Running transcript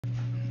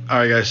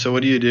Alright guys, so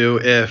what do you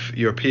do if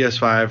your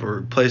PS5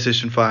 or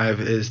PlayStation 5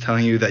 is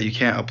telling you that you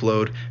can't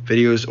upload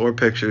videos or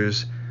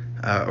pictures,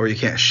 or you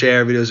can't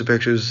share videos or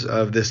pictures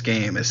of this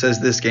game? It says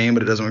this game,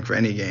 but it doesn't work for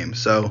any game.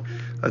 So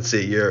let's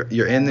see, you're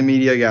in the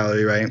media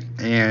gallery, right?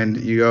 And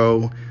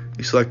you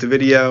select a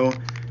video,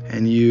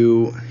 and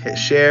you hit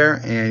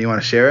share, and you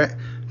want to share it,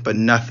 but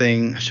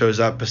nothing shows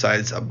up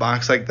besides a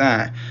box like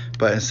that.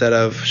 But instead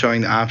of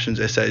showing the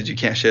options, it says you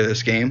can't share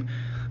this game.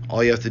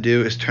 All you have to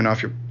do is turn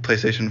off your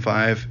PlayStation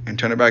 5 and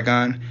turn it back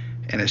on,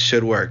 and it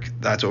should work.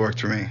 That's what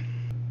worked for me.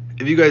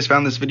 If you guys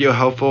found this video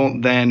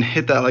helpful, then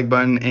hit that like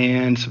button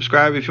and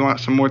subscribe if you want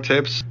some more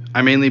tips.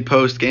 I mainly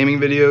post gaming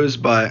videos,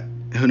 but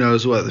who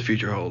knows what the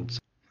future holds.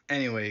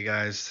 Anyway,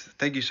 guys,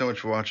 thank you so much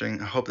for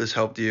watching. I hope this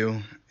helped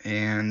you,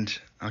 and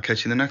I'll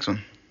catch you in the next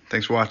one.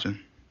 Thanks for watching.